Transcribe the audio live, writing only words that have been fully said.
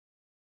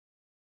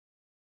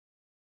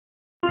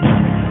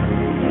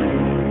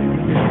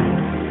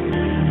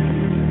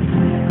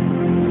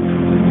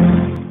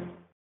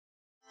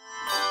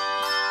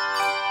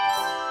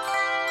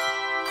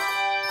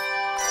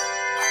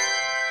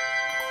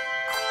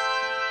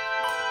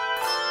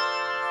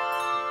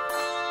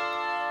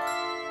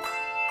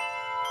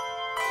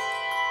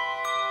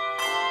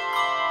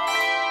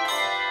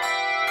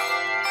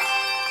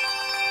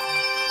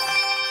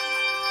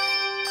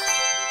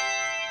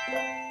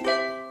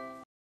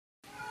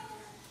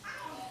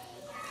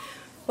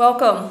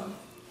Welcome.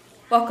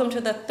 Welcome to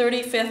the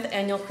 35th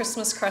Annual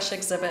Christmas Creche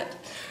exhibit.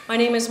 My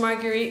name is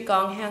Marguerite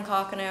Gong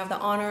Hancock, and I have the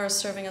honor of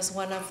serving as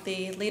one of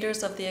the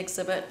leaders of the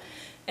exhibit.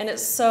 And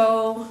it's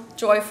so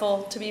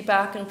joyful to be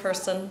back in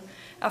person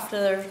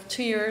after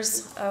 2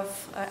 years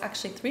of,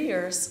 actually 3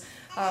 years,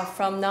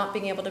 from not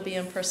being able to be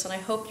in person. I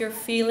hope you're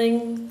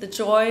feeling the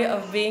joy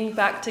of being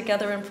back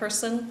together in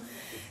person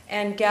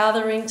and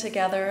gathering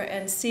together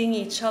and seeing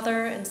each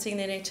other and seeing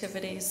the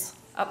nativities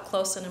up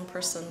close and in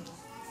person.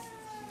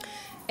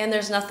 And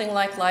there's nothing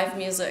like live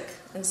music,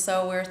 and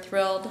so we're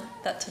thrilled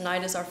that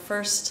tonight is our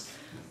first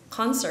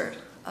concert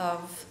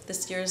of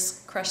this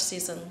year's Creche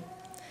season.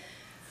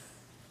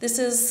 This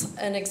is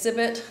an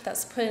exhibit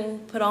that's been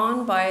put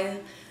on by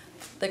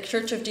the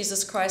Church of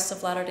Jesus Christ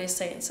of Latter-day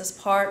Saints as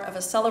part of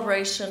a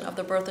celebration of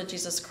the birth of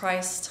Jesus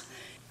Christ.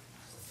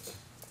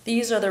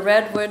 These are the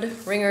Redwood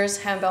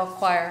Ringers Handbell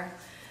Choir.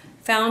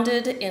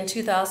 Founded in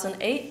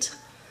 2008,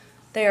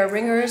 they are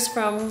ringers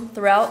from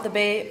throughout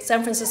the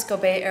San Francisco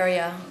Bay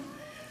Area.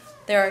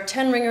 There are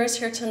 10 ringers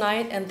here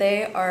tonight, and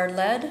they are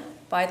led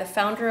by the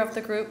founder of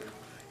the group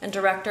and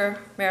director,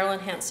 Marilyn,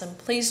 Hansen.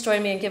 Please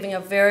join me in giving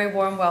a very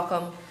warm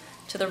welcome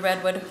to the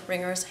Redwood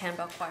Ringers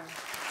Handbell Choir.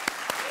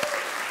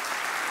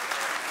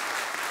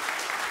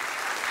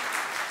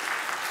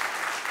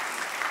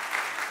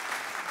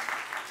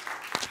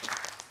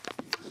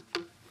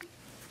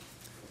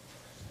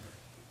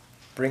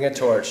 Bring a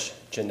torch,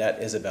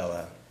 Jeanette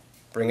Isabella.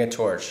 Bring a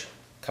torch,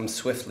 come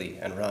swiftly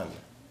and run.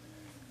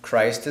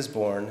 Christ is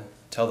born,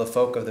 tell the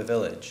folk of the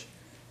village.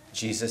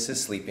 Jesus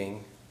is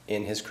sleeping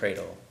in his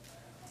cradle.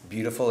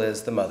 Beautiful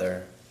is the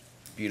mother,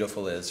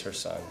 beautiful is her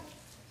son.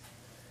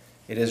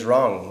 It is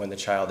wrong when the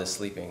child is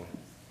sleeping.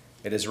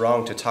 It is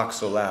wrong to talk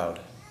so loud.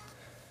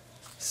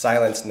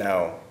 Silence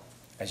now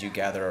as you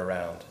gather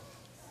around,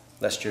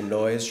 lest your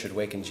noise should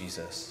waken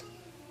Jesus.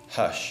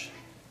 Hush,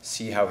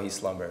 see how he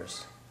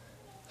slumbers.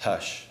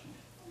 Hush,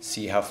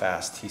 see how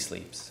fast he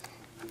sleeps.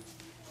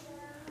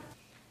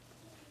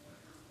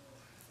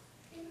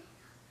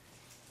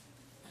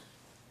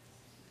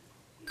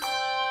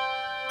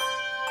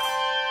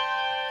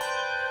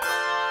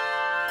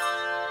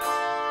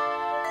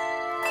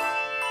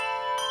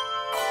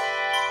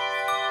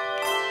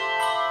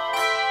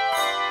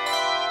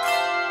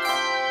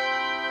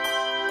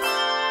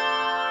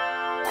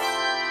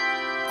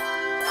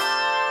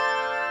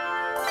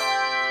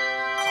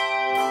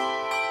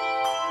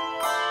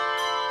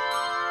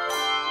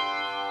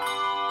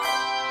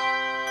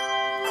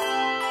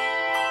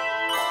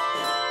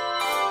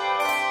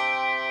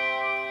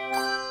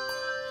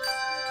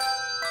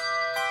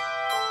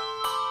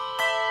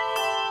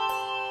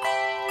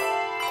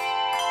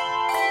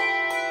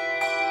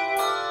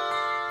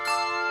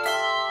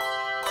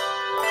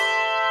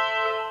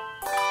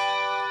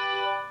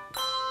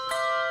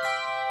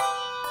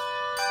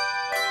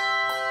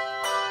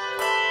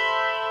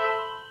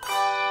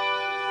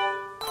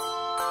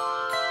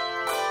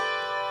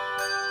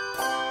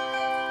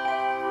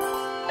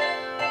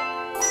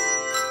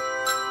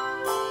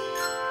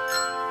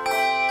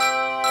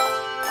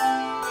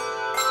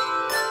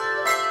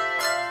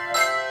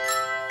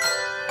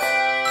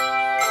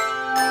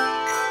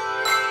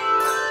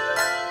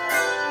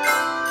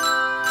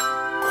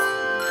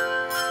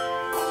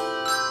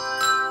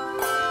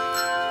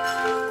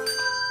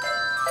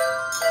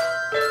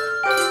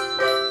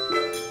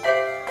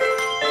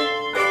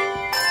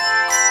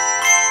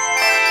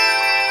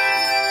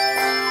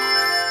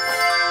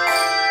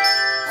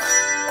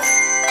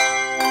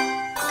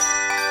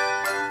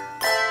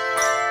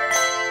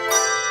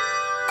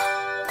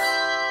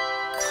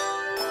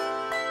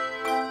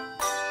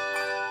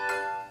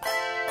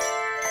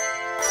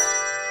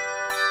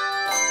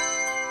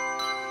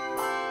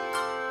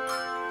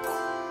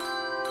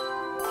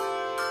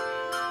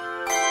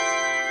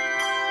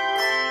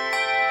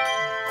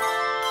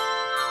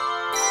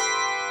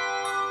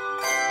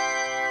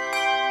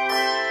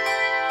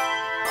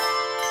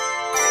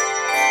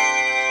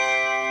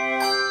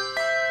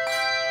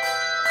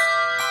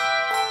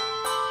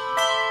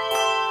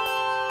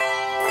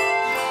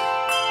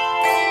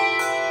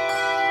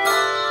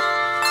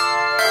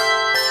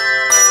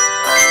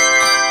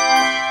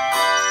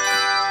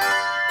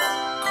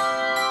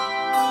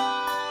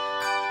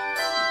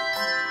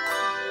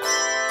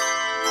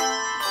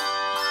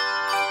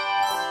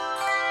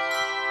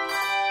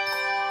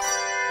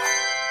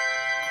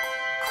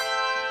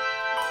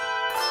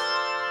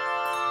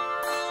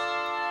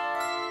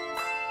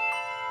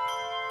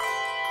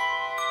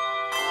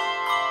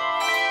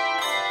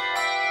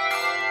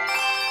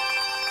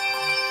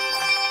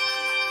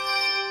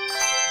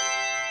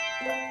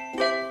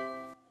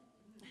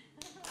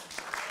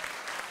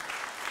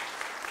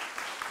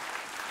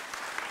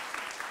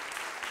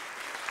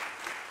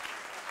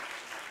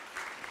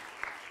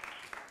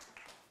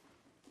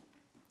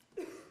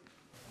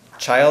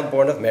 Child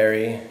Born of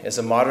Mary is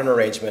a modern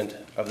arrangement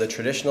of the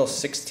traditional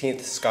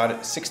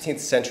 16th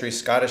century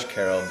Scottish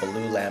carol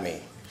Baloo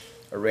Lammie,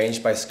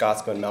 arranged by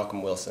Scotsman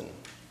Malcolm Wilson.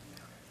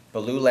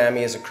 Baloo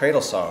Lammie is a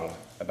cradle song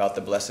about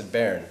the Blessed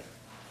Bairn.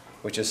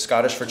 which is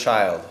Scottish for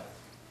child.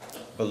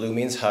 Baloo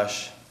means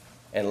hush,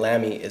 and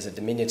lammy is a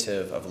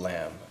diminutive of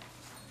lamb.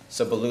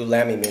 So Baloo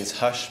lammy means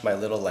hush, my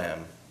little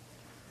lamb.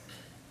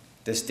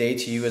 This day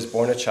to you is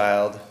born a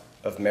child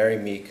of Mary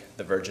meek,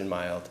 the Virgin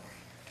mild.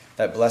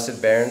 That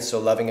blessed bairn, so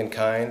loving and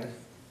kind,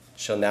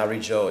 shall now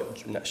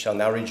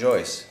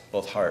rejoice,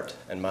 both heart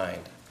and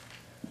mind.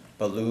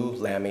 Baloo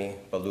lammy,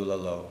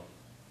 baloo-la-lo.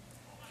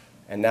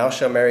 And now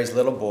shall Mary's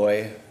little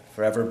boy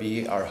forever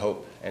be our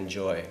hope and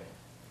joy.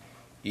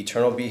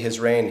 Eternal be his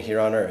reign here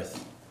on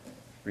earth.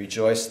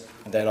 Rejoice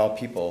then all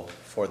people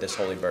for this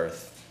holy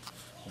birth.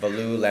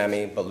 Baloo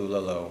lammy,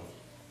 baloo-la-lo.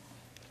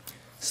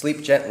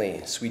 Sleep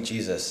gently, sweet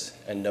Jesus,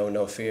 and know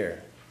no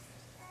fear.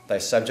 Thy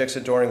subjects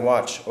adoring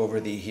watch over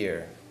thee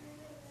here.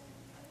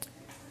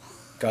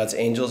 God's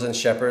angels and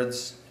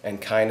shepherds, and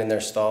kine in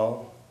their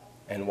stall,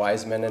 and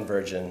wise men and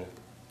virgin,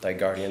 thy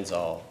guardians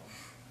all.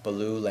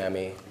 Baloo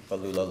lammy,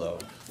 baloo-la-lo.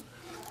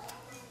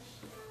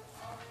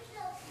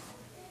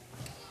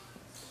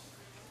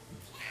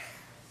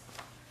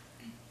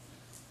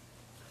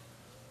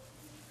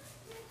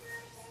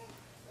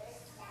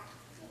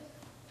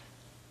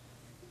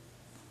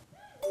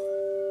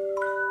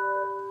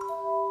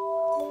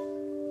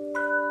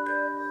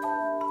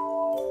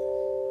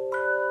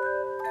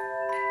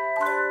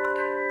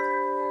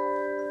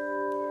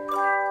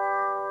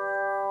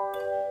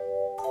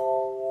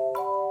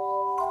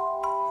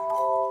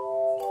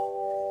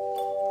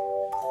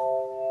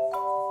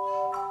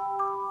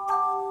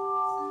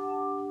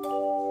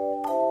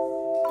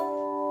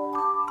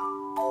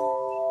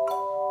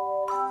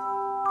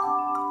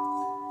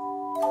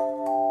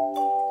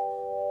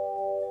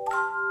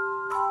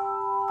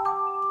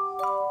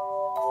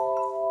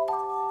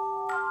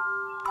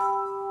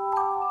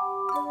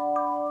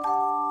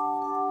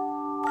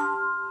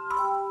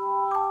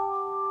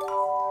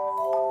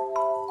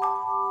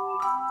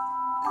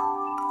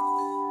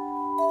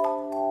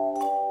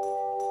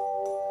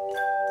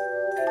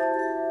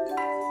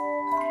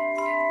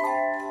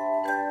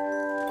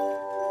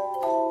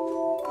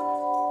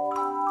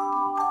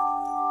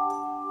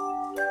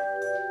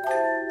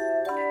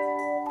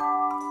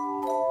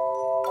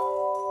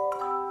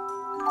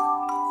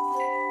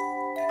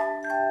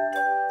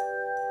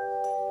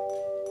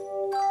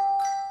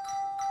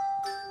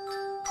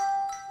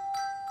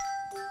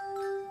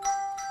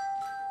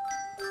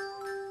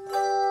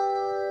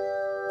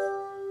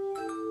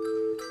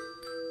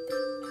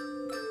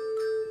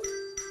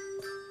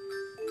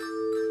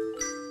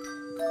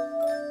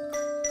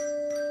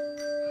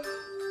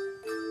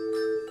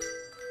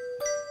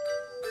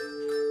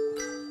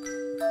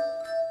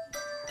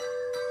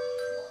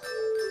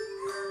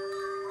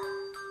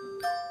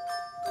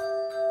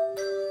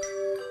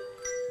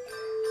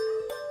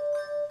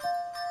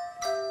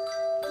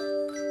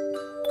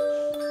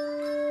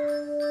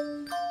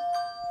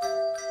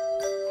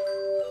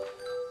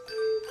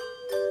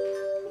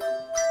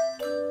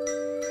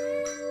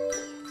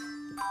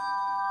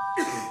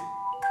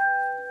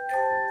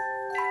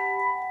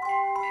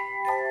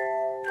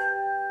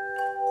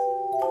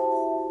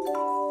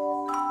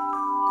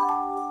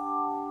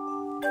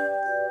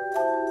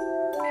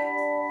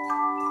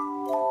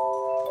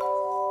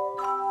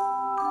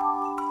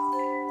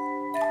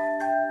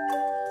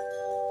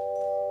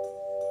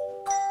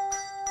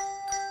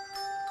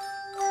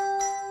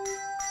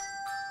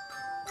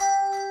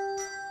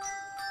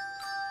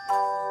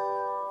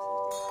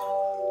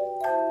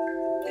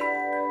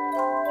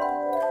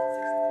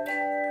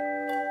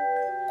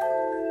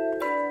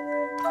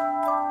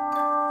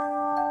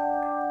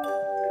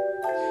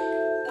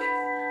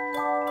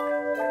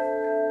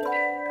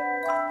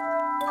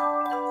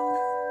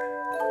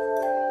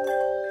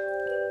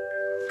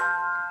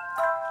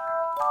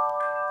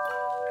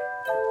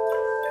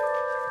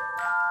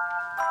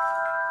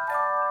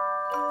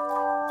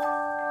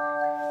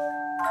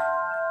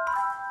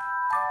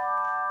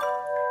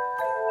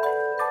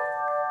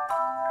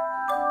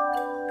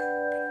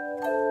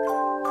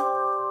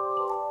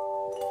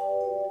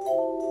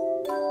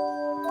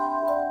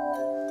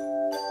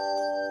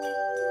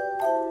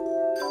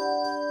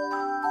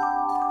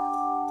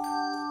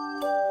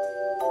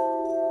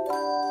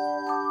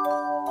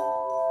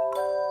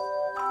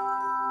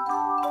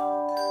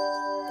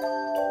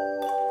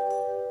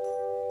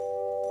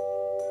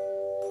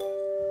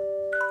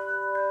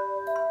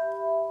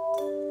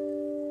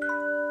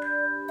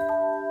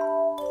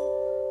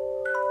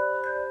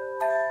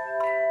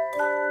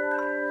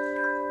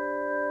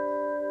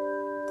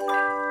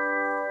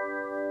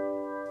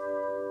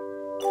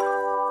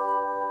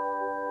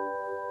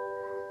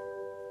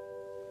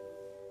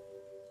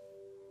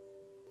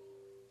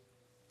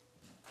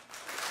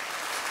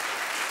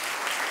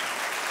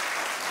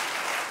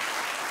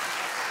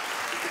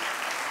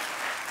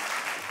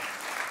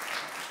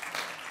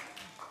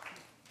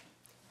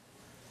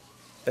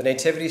 The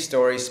Nativity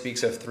story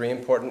speaks of three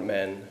important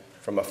men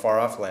from a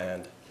far-off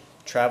land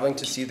traveling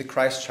to see the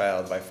Christ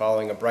child by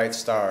following a bright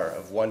star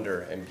of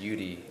wonder and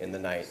beauty in the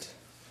night.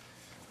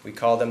 We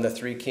call them the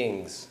three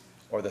kings,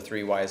 or the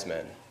three wise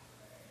men.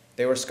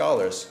 They were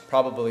scholars,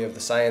 probably of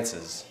the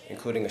sciences,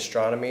 including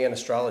astronomy and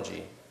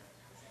astrology.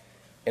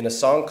 In a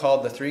song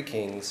called The Three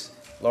Kings,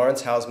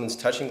 Lawrence Hausman's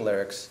touching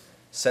lyrics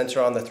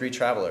center on the three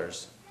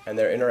travelers and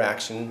their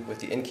interaction with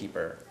the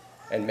innkeeper,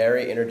 and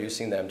Mary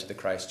introducing them to the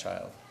Christ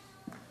child.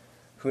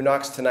 "Who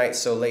knocks tonight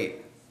so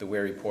late?" the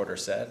weary porter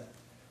said.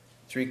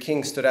 "Three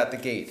kings stood at the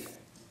gate,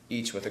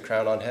 each with a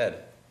crown on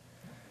head."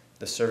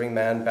 The serving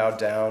man bowed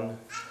down.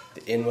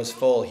 The inn was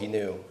full, he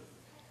knew.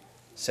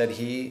 Said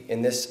he,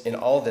 in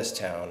all this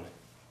town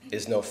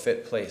is no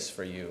fit place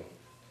for you.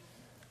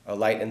 A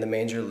light in the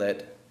manger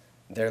lit,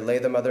 there lay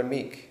the mother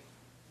meek.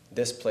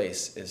 This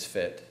place is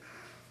fit,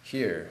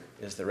 here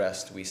is the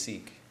rest we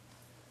seek.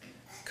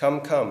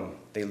 Come, come,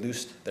 they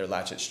loosed their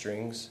latchet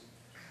strings,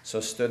 so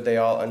stood they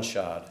all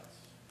unshod.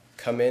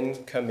 Come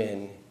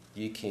in,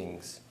 ye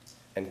kings,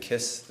 and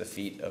kiss the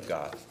feet of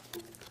God.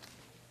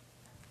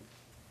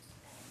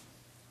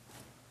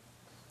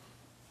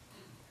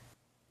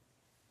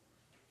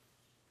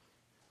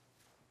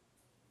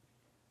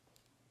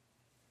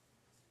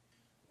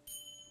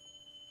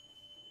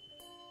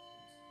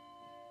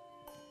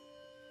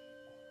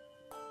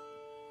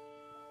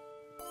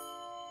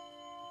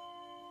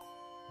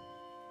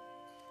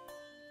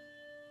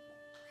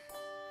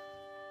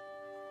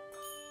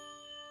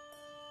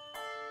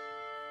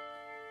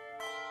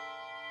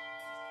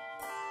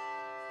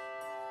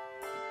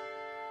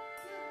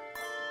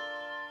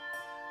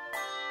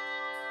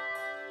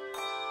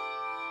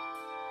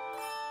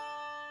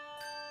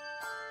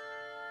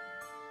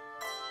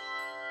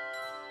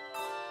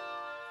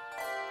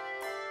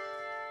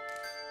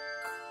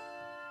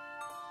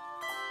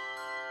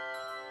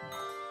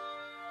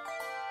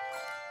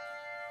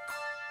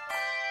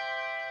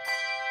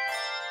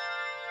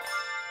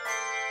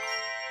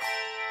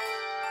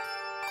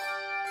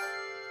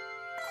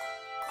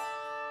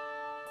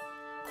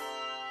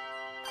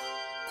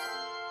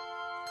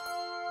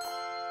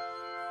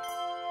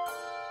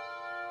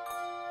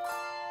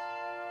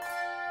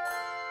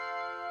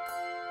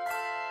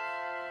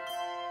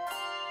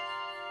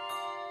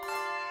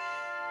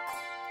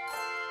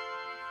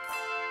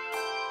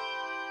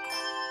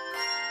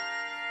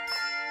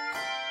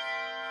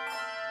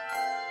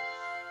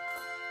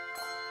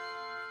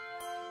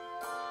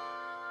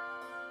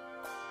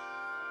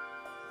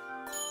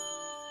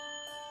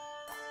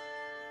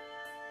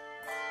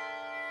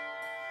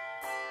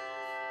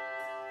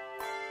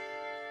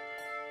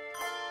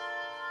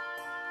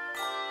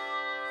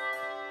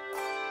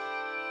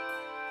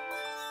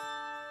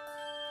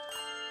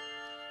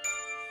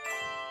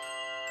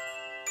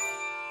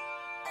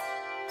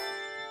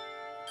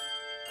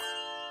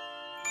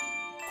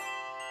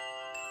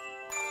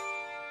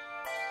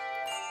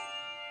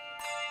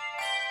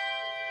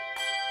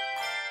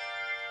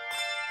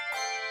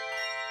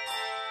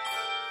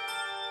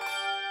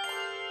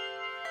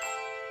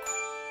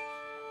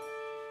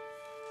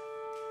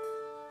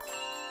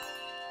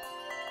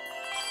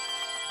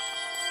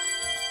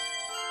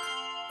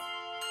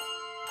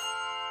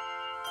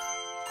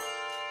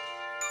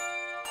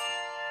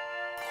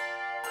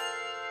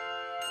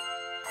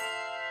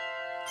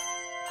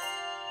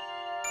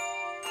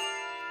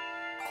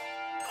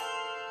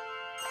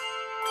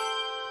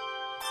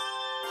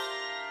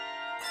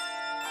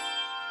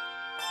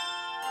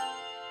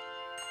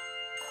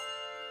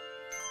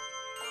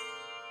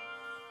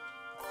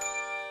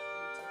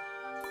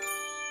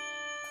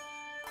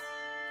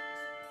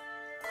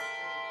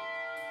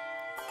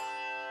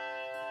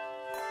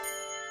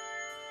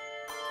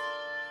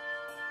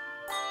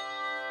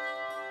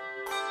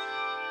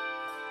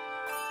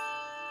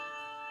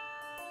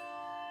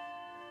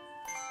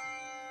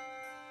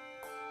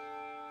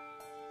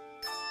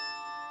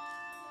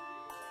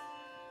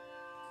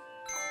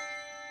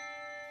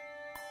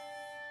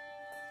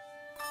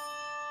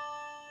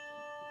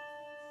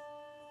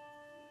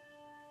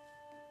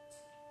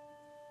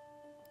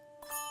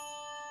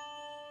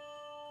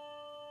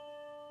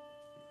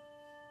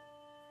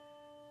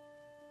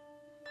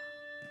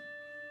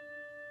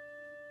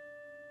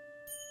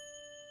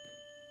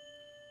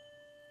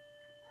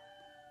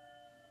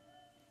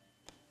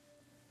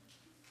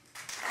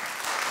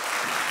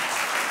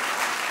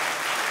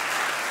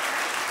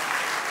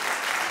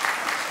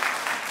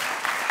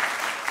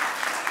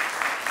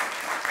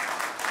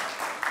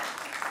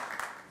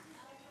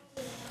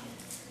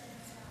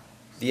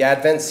 The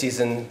Advent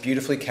season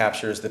beautifully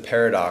captures the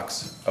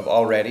paradox of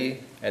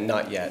already and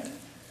not yet,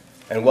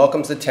 and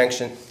welcomes the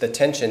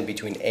tension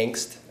between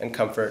angst and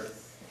comfort,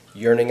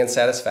 yearning and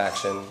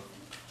satisfaction,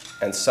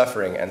 and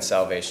suffering and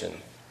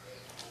salvation.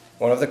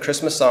 One of the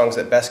Christmas songs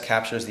that best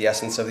captures the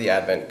essence of the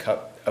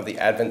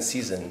Advent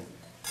season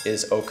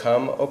is O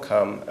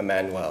Come,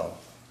 Emmanuel.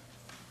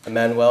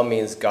 Emmanuel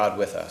means God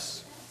with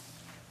us.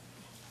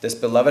 This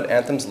beloved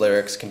anthem's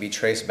lyrics can be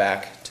traced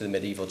back to the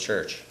medieval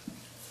church.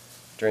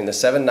 During the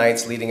 7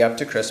 nights leading up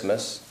to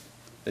Christmas,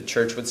 the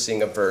church would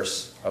sing a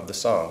verse of the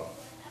song.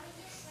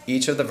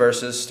 Each of the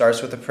verses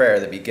starts with a prayer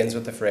that begins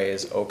with the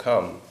phrase, O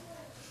come,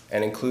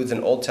 and includes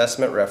an Old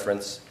Testament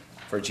reference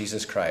for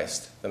Jesus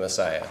Christ, the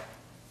Messiah.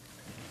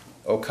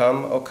 O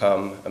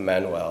come,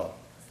 Emmanuel,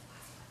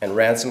 and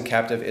ransom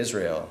captive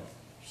Israel,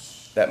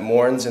 that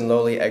mourns in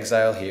lowly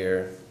exile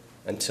here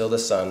until the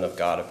Son of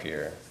God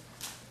appear.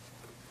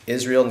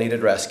 Israel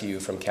needed rescue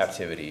from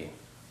captivity,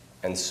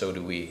 and so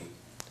do we.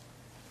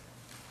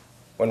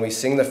 When we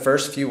sing the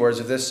first few words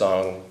of this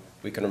song,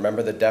 we can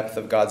remember the depth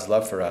of God's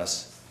love for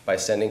us by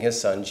sending his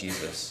Son,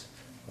 Jesus,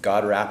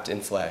 God wrapped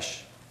in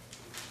flesh,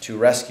 to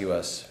rescue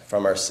us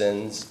from our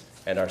sins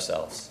and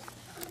ourselves.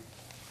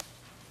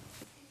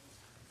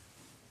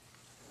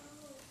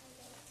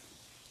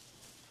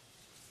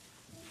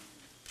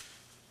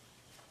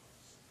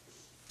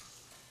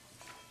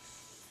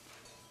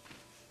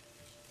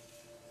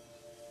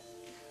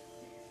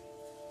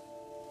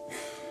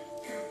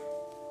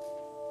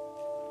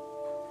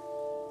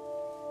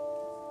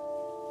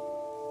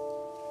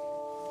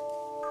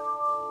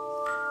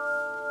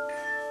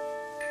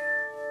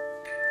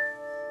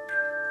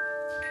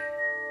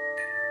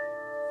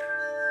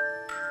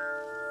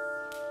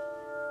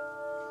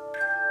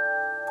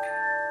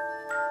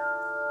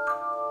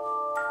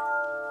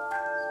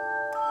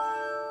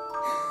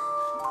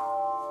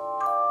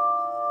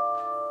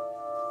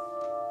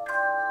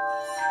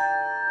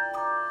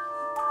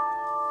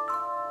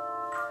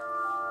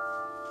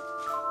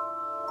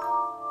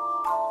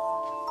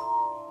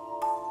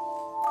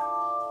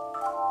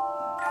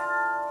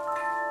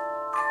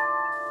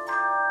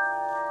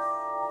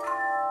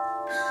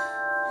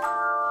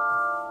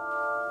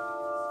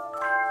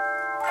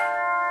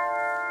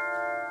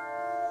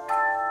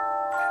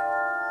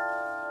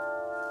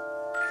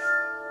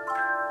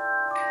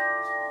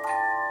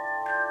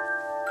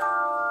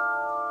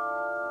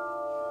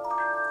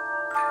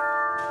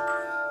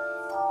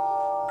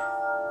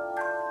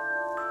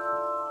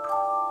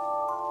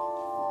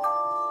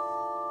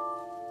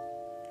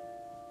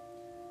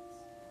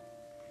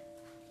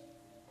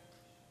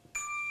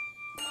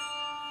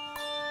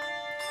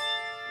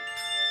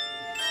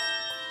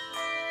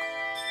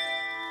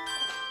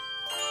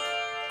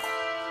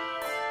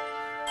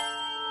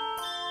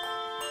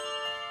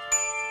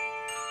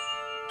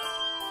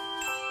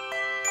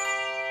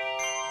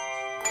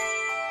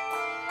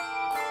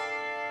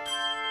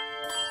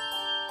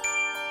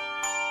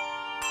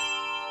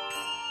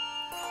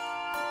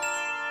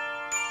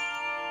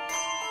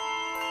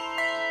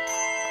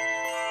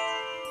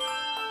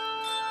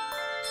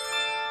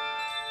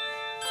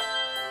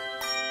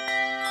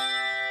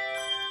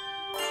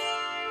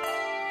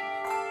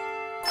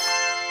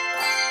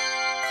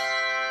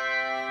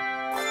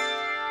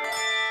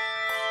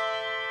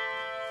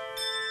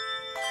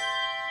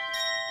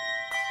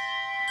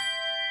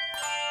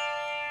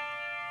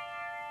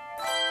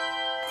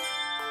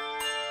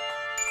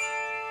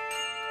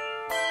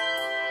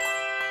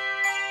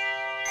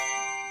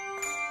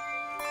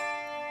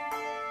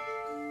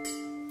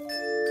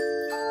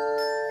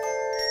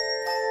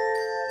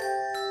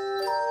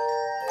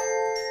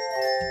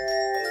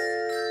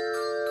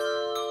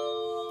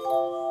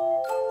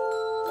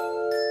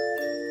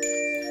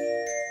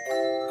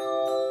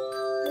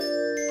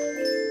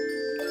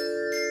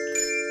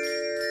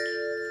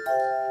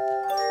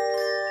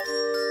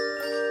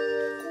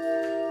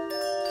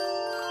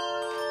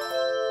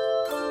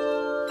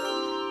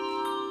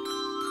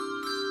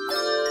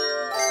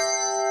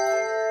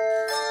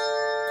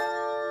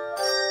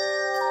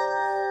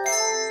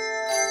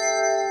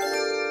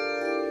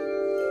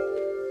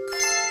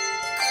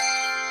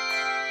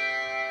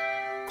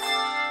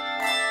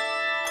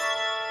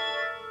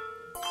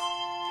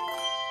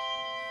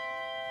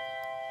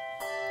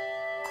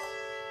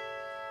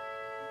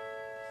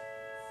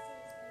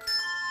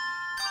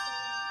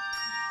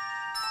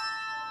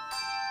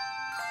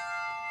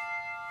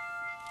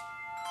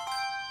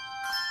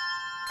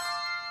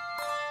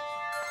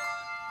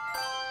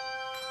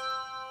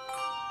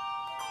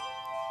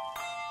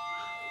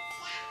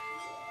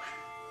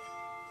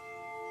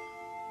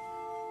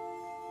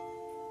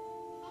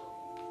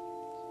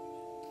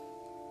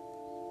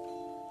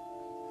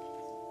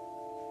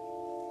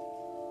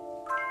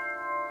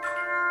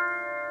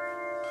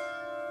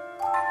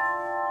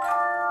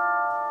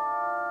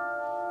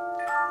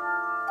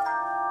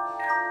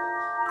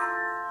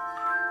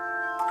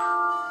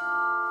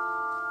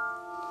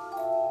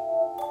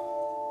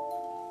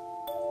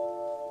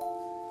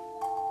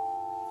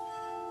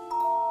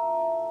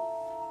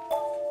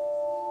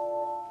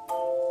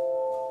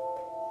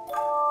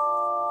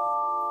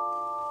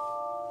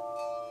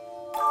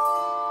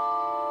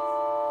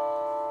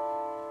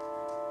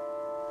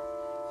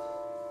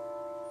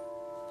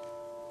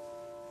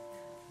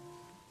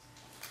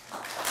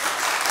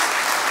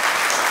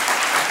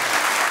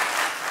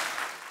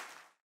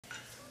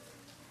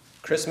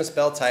 Christmas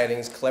Bell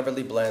Tidings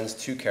cleverly blends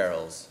two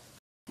carols,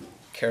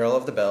 Carol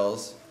of the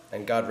Bells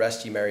and God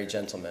Rest Ye Merry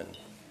Gentlemen.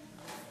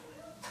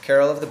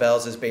 Carol of the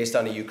Bells is based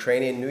on a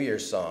Ukrainian New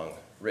Year's song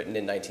written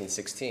in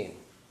 1916.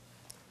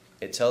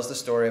 It tells the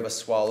story of a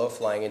swallow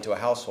flying into a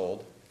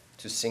household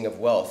to sing of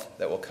wealth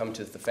that will come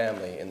to the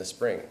family in the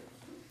spring.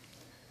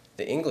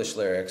 The English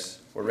lyrics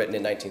were written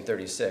in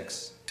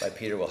 1936 by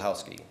Peter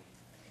Wilhowsky.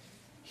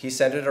 He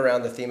centered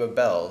around the theme of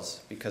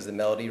bells because the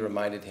melody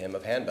reminded him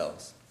of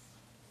handbells.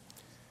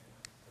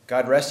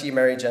 God Rest Ye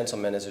Merry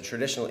Gentlemen is a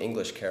traditional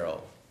English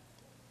carol.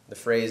 The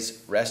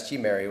phrase, rest ye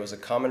merry, was a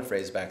common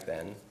phrase back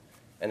then,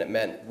 and it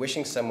meant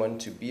wishing someone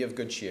to be of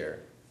good cheer,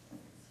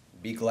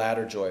 be glad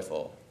or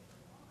joyful.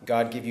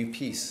 God give you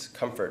peace,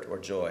 comfort, or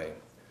joy.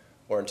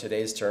 Or in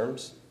today's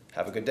terms,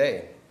 have a good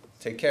day,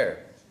 take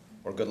care,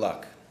 or good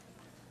luck.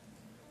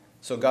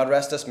 So God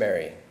rest us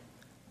merry.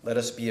 Let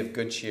us be of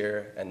good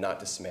cheer and not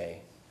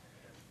dismay.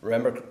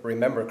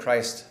 Remember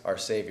Christ, our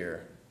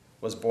Savior,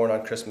 was born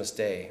on Christmas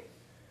Day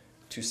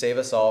to save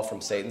us all from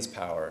Satan's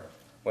power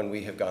when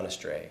we have gone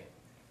astray.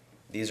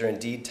 These are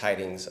indeed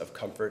tidings of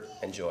comfort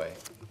and joy.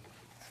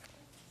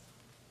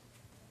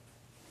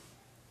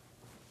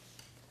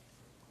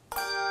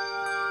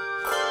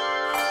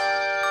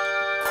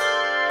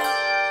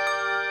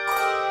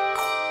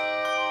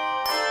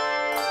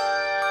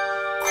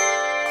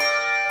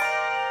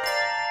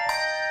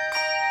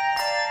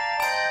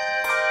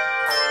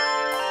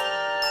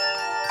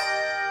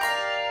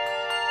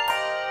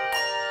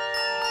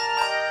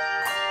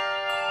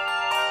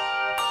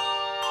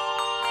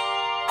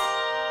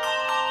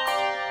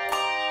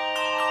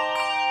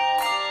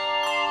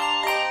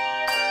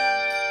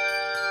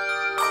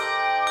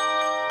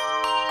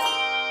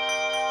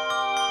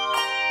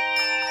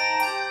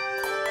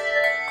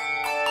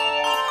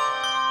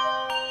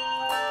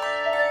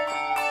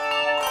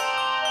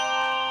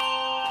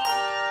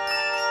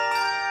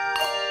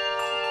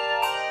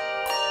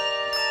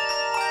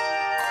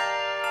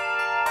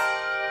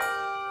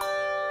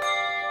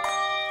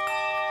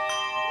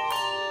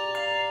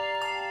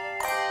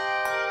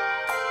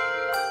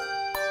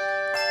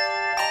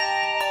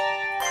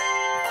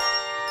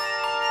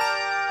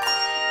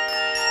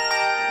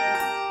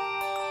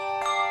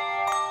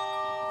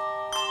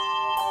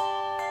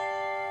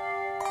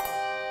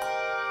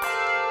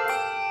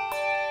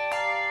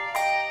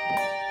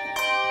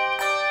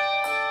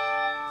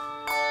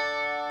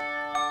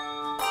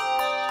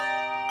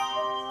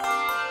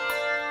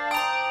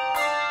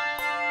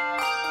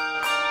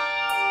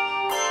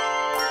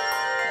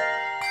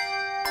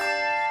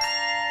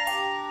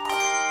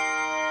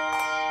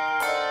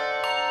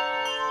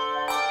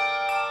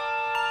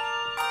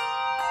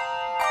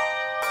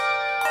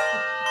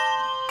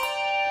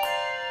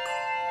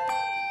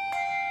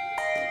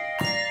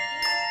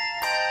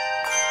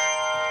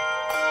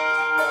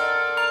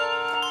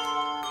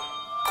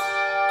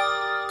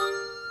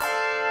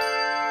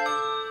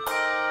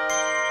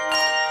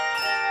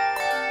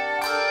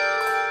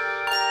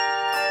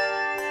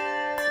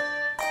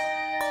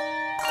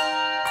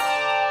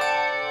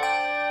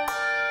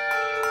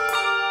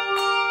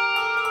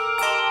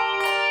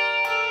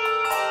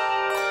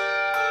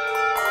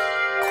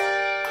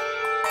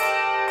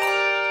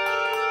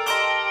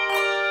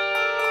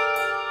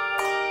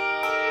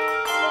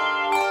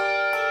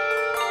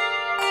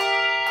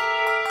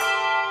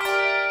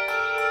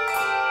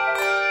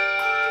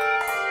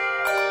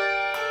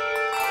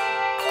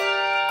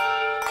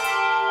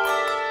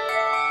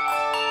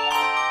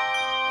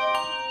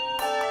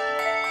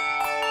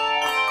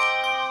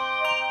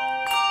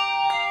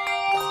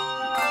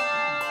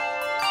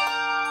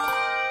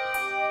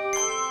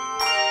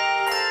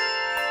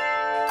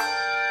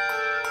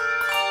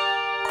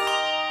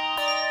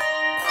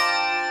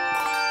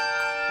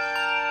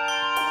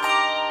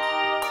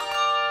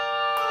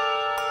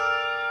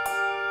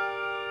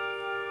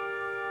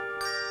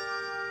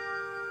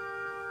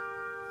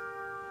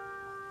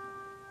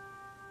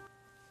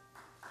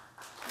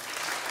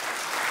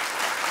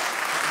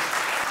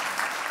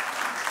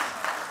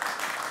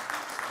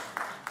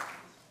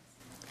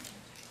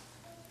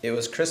 It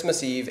was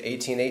Christmas Eve,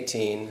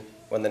 1818,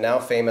 when the now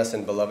famous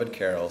and beloved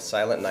carol,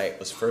 Silent Night,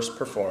 was first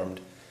performed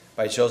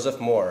by Joseph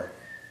Mohr,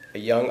 a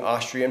young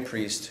Austrian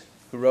priest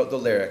who wrote the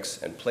lyrics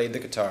and played the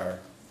guitar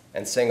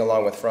and sang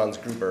along with Franz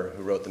Gruber,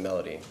 who wrote the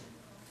melody.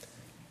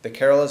 The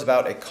carol is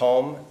about a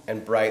calm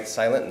and bright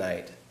silent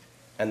night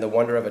and the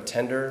wonder of a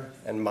tender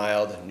and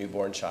mild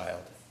newborn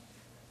child.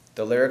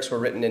 The lyrics were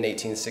written in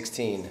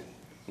 1816,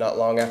 not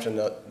long after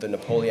the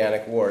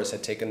Napoleonic Wars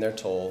had taken their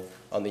toll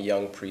on the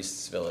young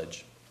priest's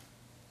village.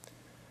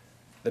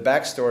 The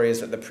backstory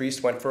is that the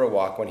priest went for a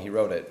walk when he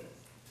wrote it,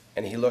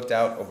 and he looked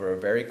out over a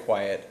very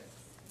quiet,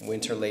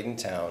 winter-laden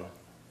town.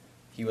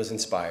 He was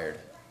inspired.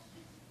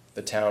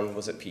 The town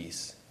was at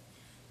peace.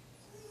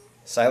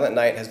 Silent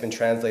Night has been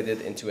translated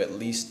into at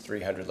least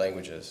 300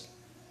 languages.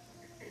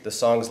 The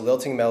song's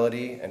lilting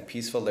melody and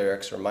peaceful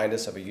lyrics remind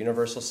us of a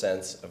universal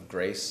sense of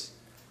grace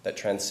that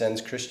transcends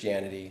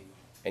Christianity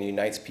and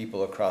unites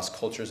people across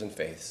cultures and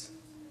faiths.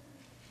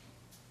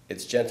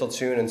 Its gentle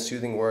tune and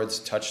soothing words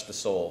touch the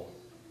soul.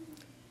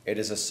 It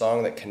is a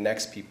song that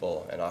connects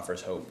people and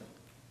offers hope.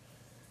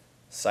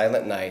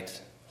 Silent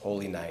night,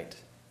 holy night,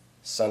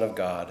 Son of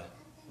God,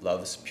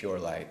 love's pure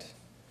light,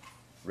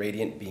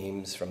 radiant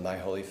beams from thy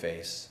holy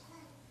face,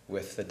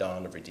 with the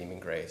dawn of redeeming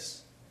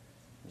grace.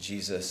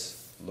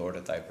 Jesus, Lord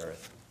at thy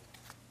birth.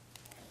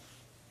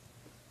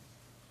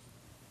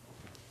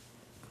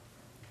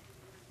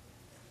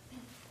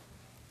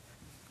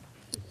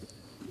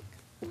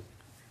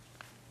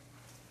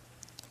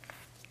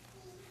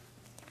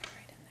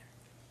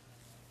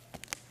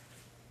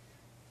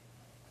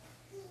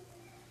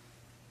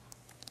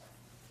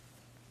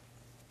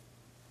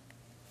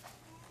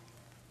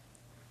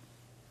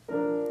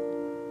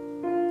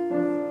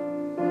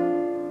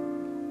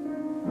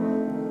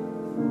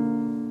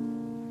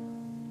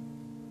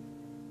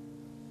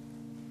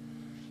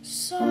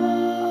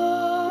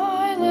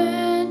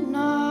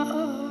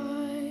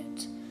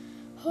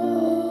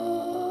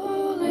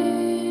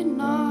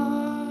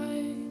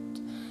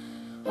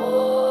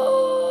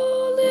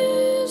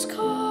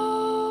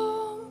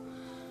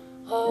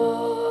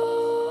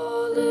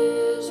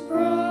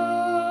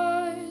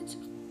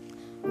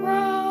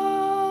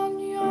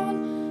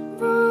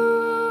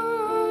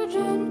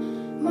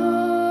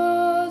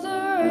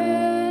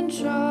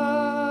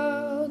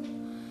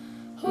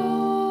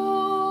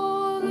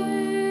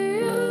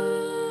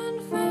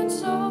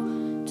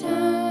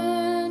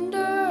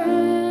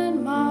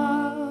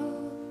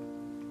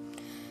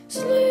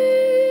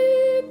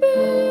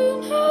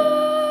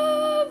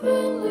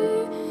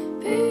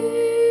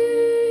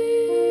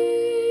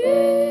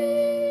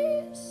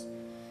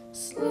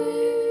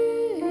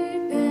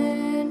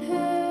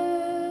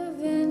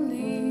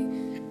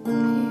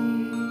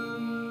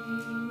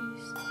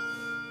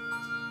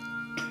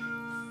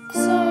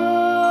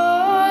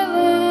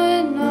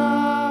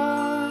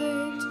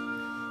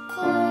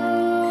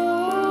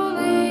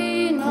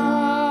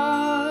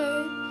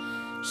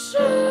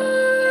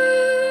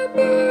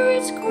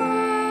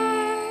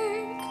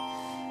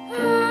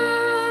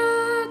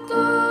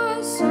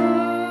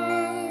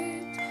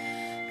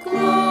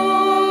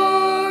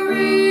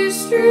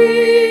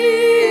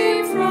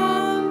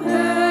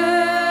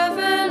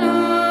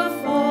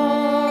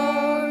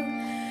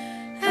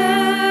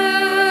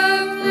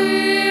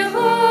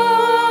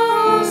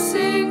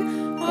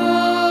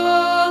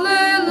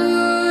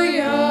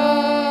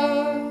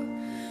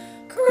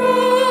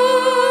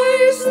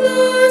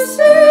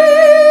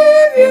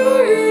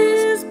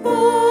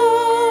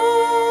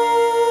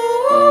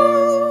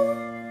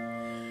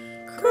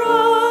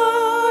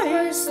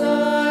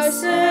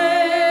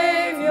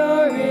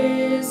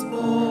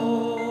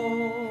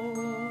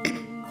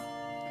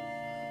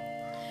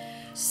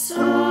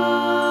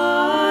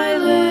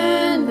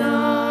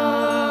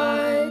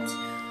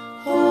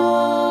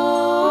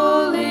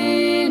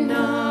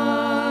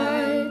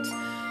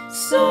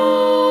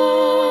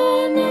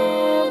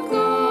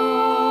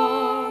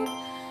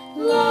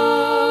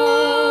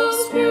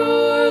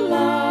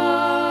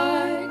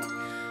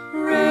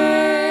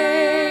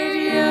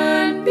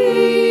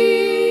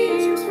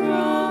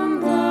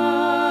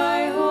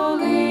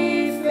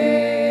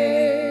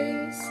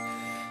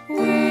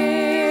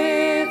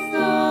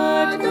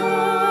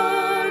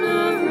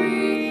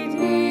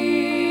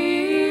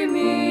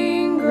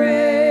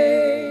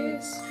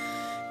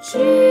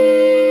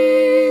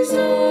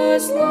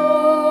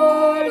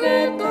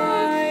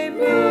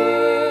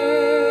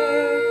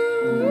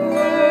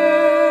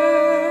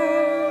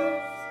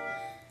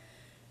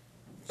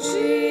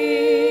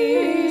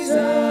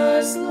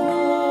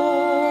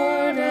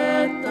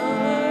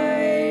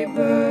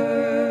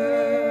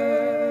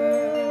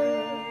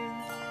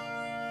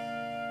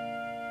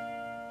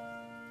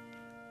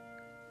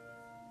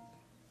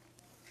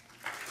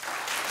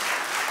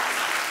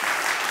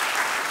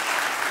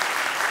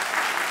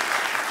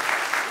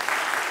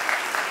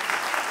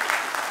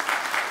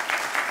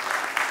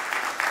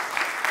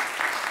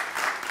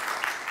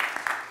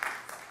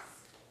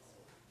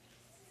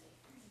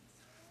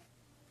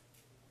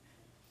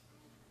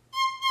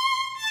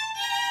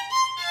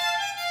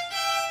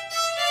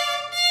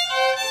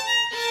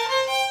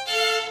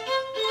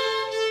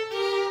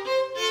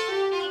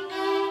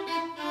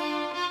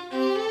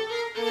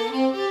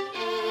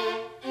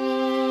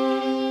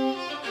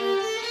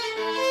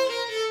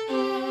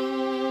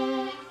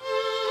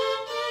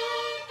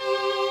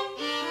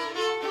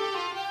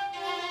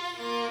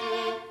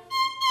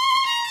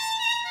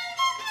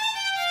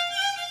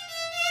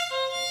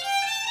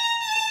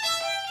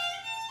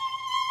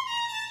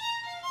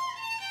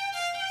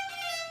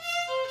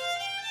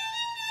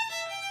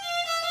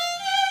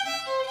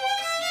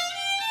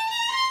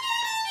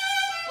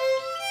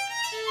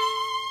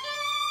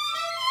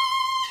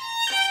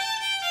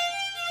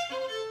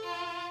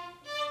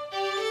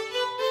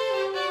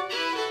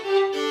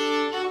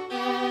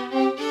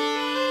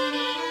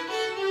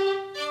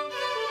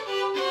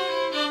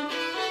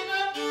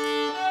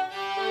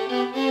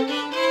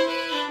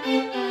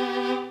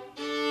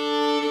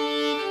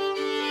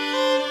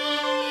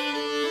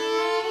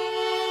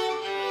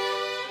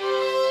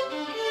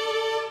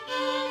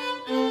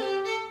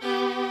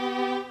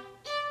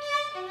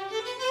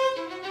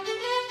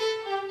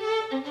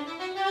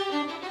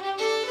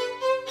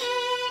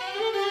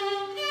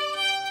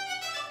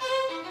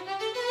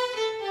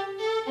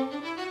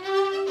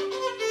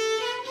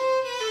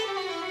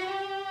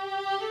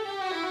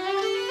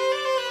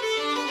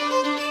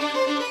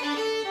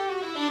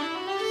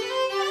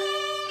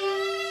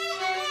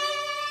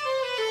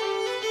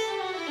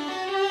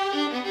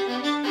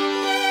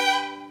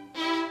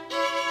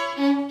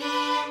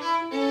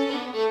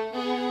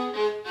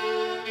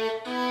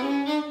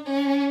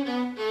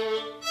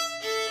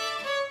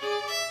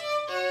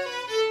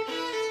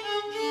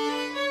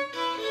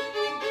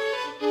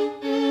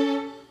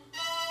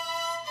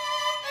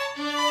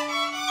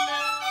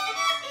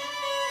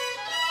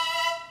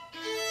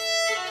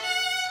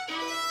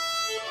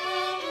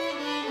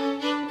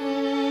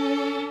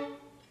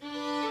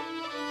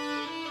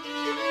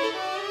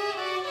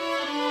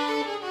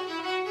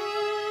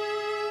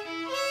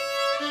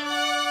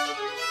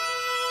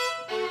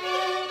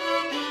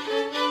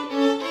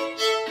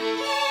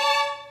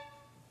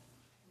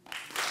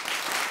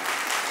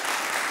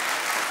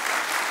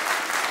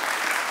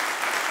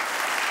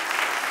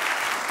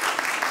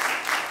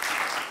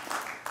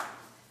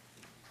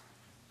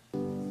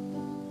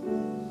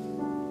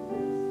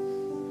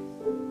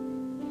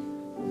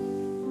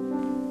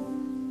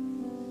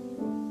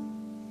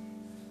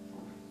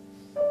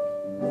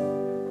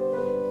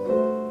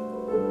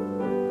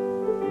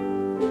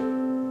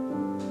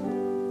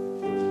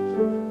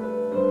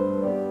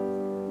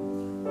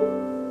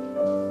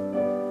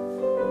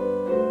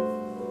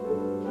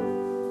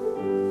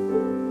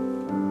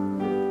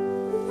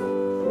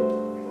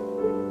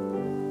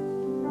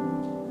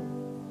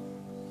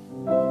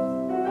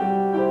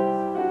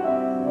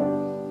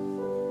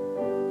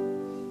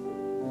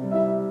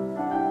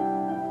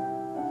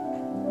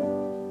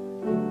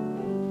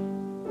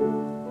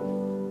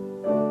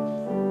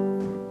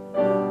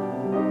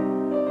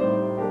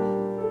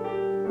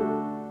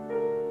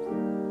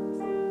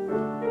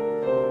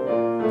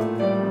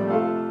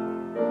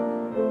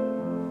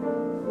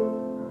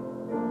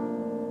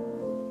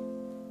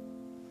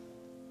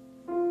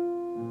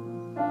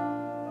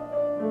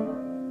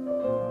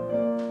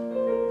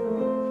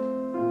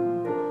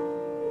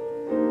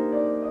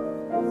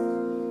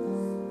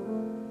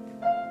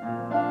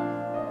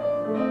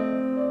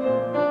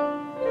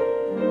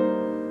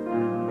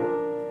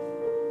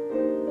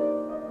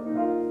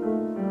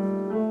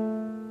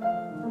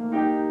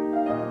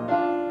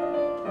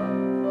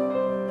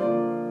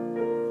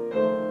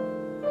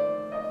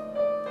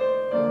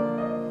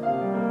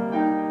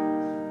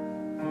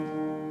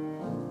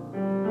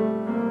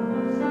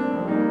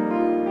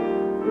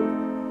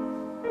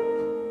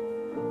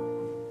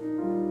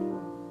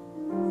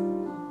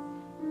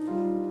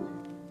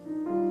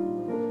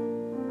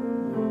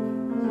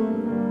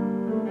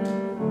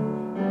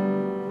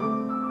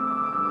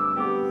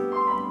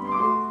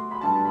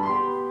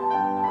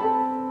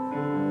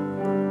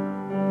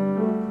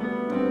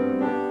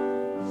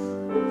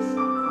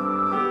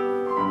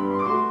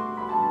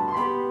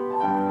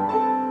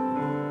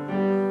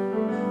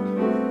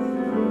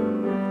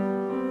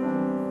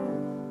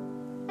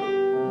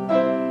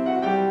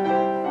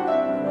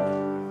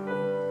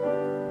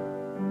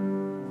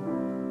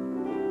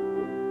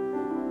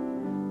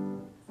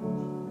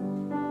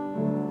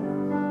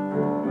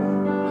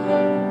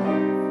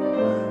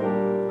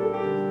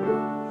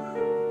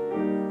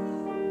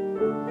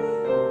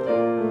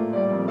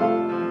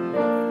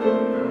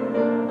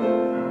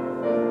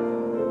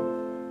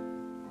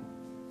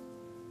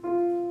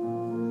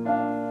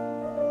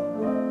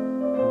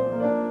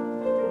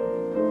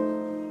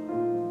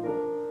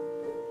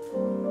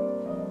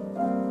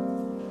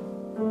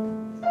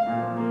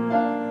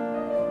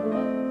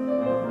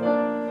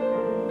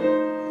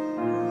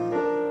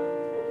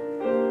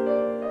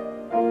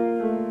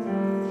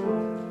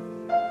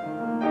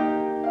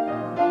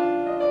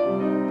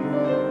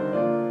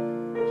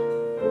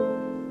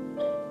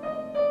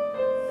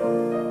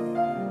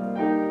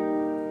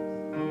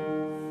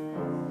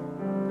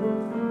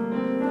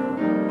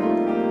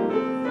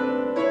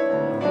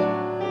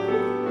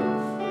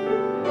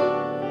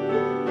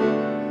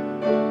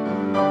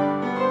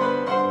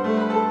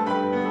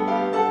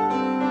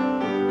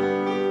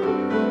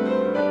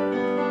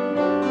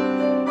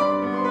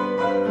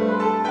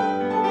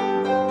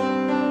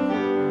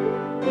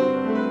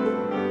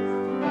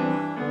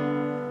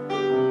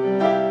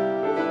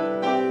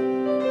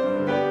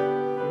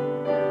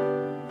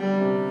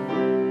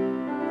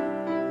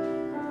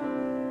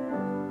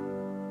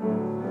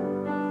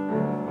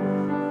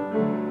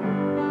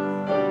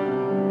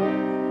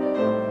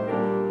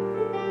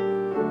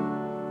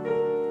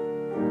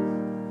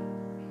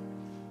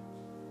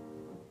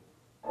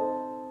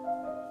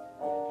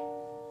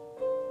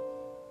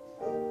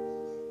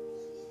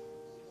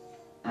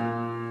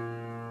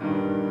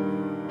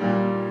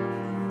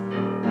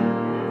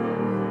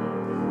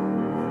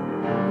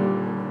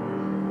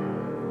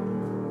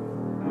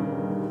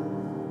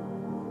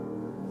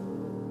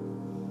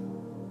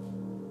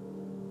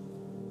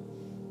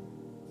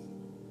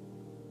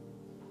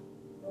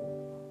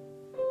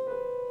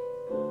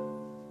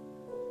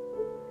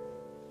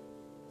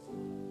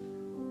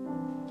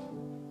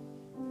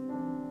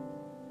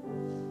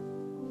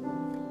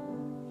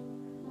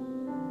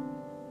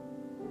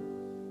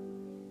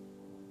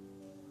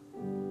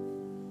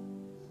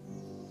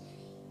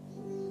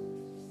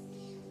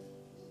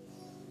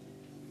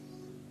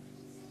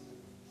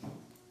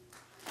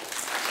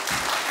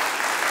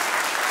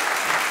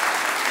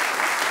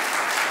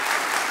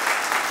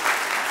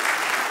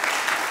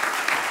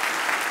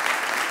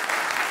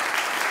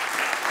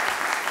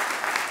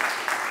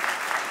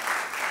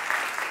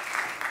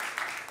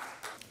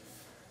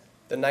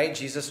 The night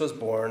Jesus was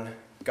born,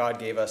 God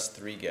gave us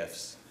three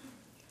gifts.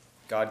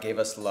 God gave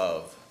us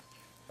love,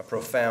 a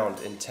profound,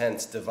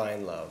 intense,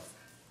 divine love.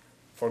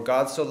 For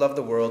God so loved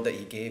the world that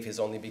he gave his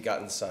only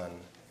begotten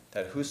Son,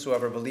 that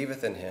whosoever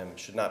believeth in him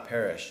should not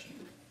perish,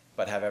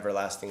 but have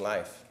everlasting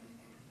life.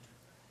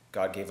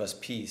 God gave us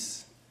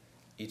peace,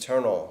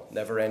 eternal,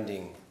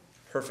 never-ending,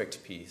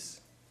 perfect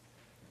peace.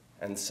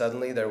 And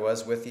suddenly there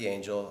was with the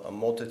angel a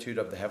multitude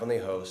of the heavenly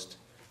host,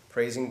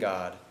 praising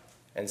God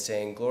and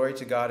saying, "Glory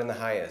to God in the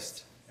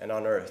highest, and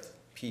on earth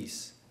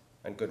peace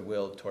and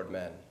goodwill toward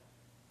men."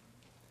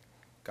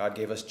 God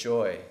gave us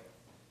joy,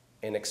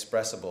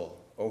 inexpressible,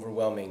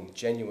 overwhelming,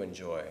 genuine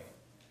joy.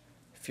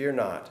 Fear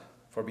not,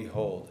 for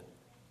behold,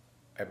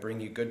 I bring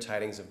you good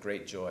tidings of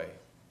great joy,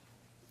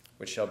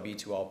 which shall be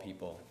to all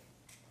people.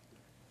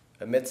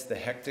 Amidst the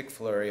hectic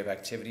flurry of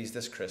activities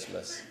this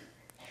Christmas,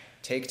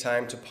 take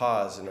time to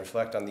pause and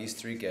reflect on these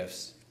three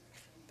gifts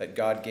that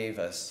God gave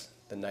us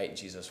the night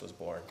Jesus was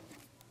born.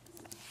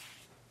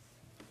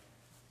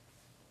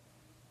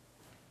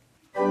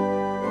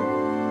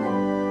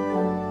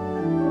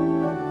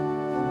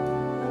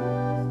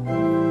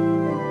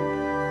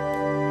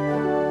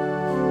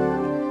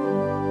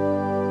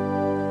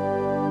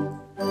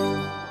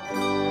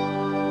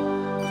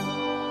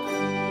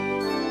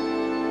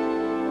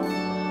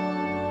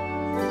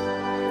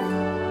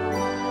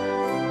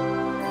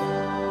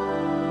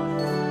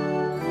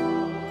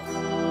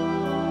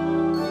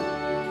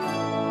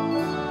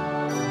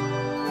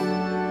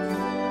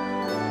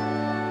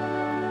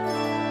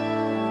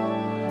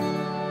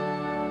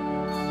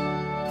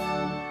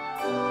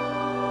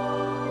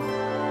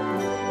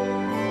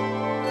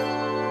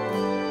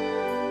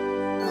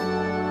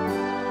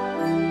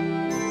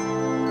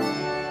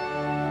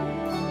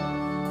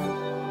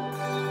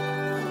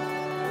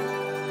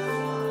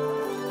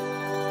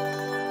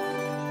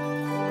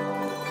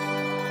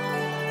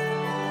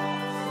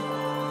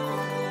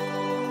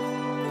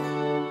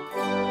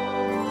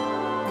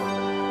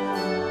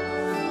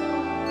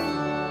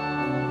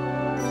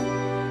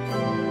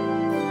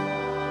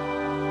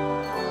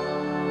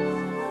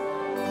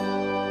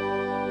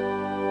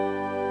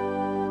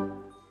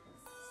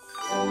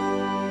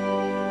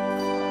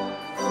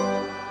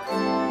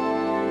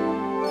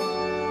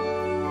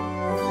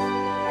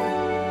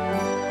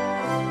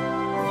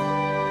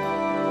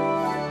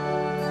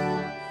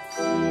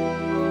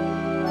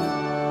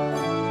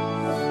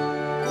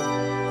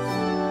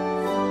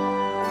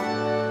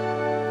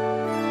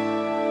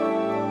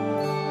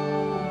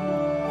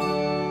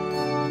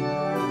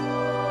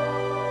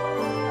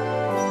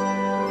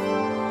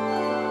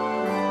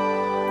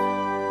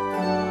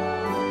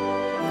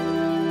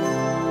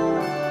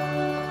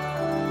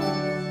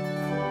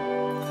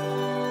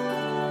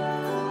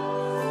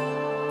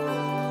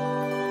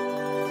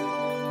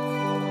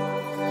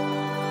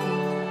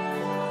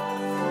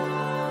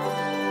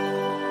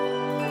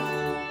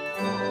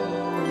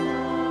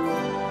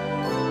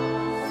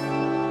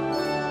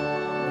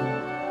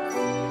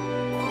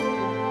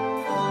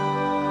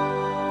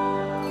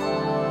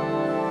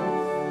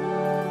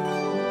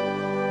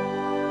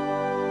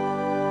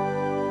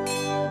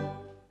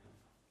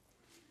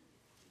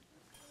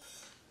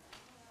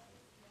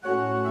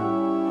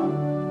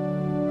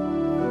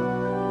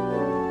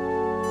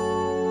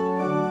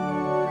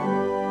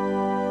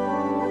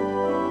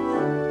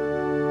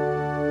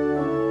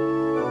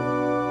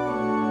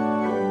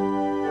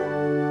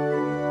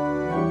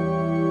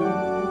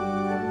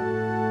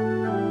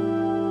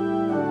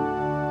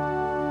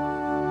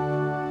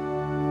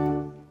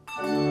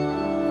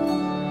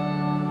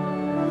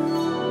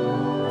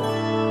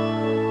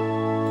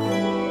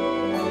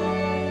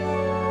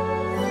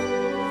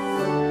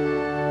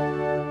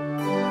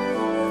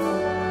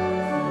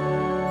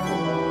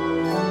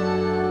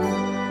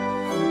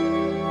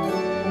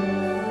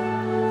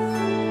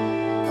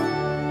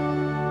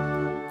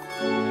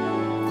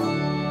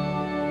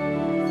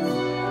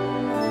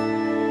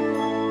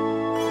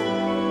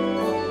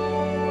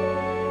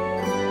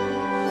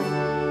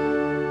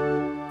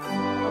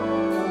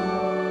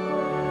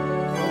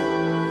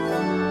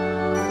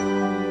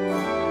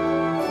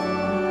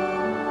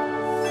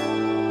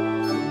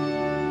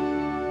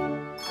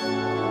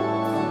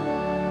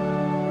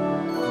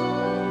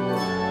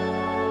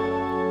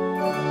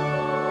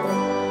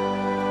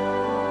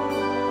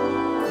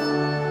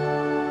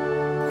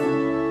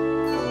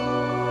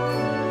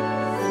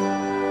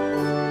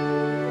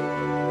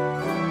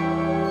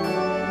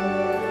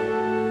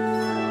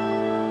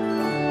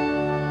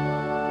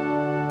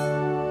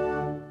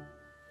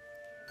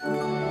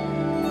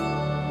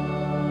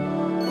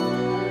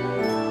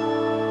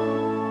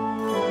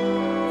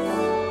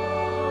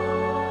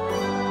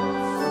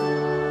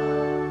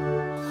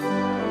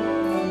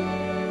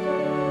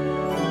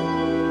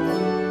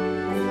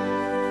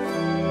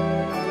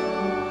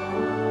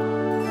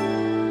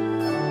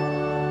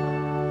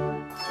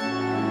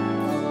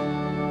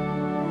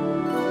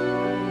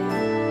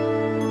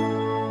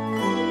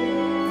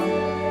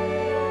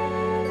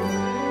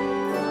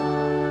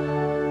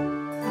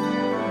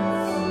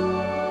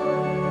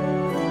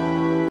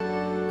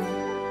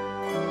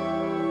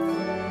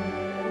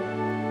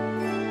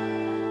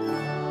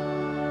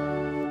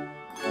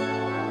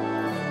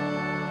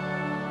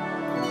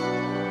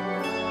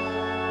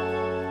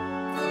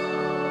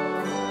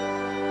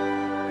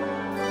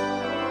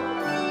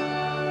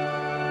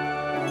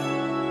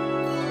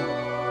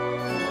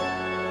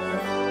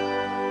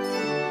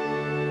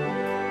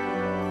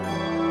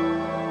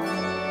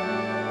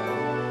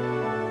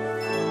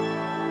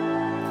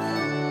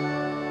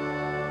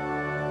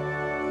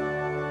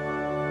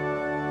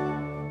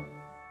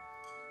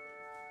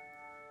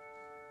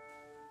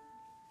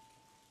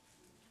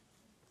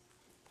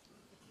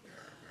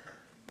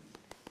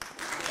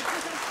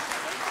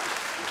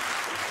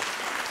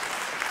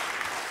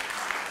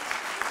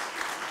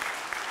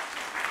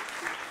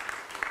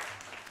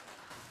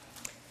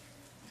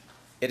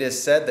 It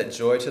is said that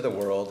Joy to the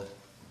World,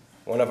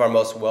 one of our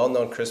most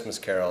well-known Christmas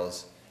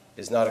carols,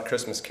 is not a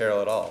Christmas carol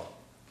at all.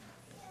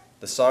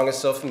 The song is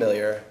so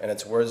familiar and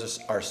its words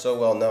are so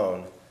well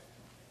known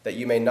that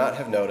you may not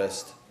have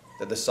noticed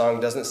that the song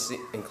doesn't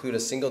include a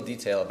single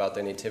detail about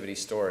the nativity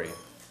story.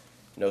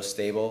 No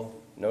stable,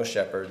 no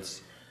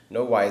shepherds,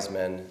 no wise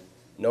men,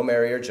 no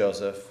Mary or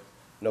Joseph,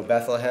 no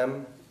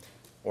Bethlehem,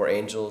 or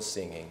angels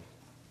singing.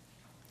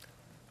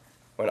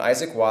 When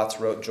Isaac Watts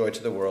wrote Joy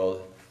to the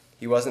World,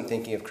 he wasn't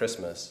thinking of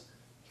Christmas.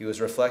 He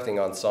was reflecting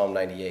on Psalm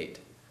 98.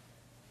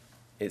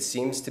 It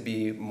seems to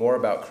be more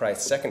about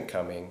Christ's second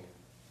coming,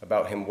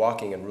 about him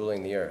walking and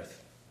ruling the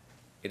earth.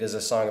 It is a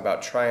song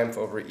about triumph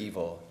over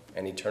evil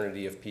and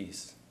eternity of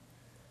peace.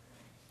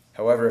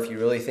 However, if you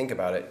really think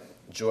about it,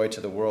 Joy to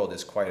the World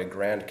is quite a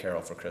grand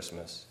carol for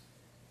Christmas.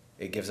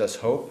 It gives us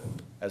hope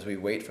as we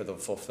wait for the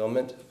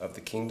fulfillment of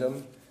the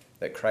kingdom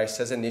that Christ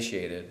has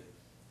initiated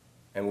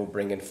and will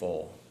bring in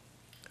full.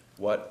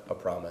 What a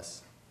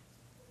promise.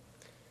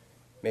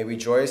 May we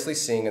joyously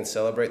sing and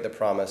celebrate the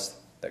promise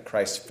that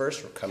Christ's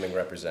first coming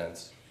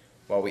represents,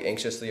 while we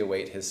anxiously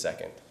await his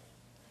second.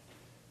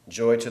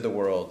 Joy to the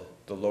world,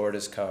 the Lord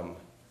is come.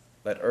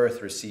 Let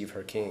earth receive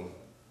her King.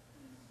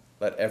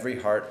 Let every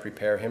heart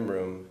prepare him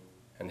room,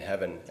 and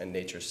heaven and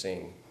nature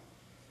sing.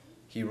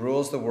 He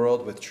rules the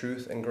world with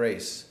truth and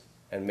grace,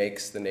 and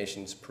makes the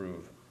nations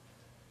prove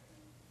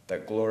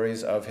that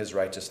glories of his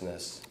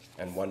righteousness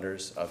and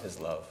wonders of his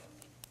love.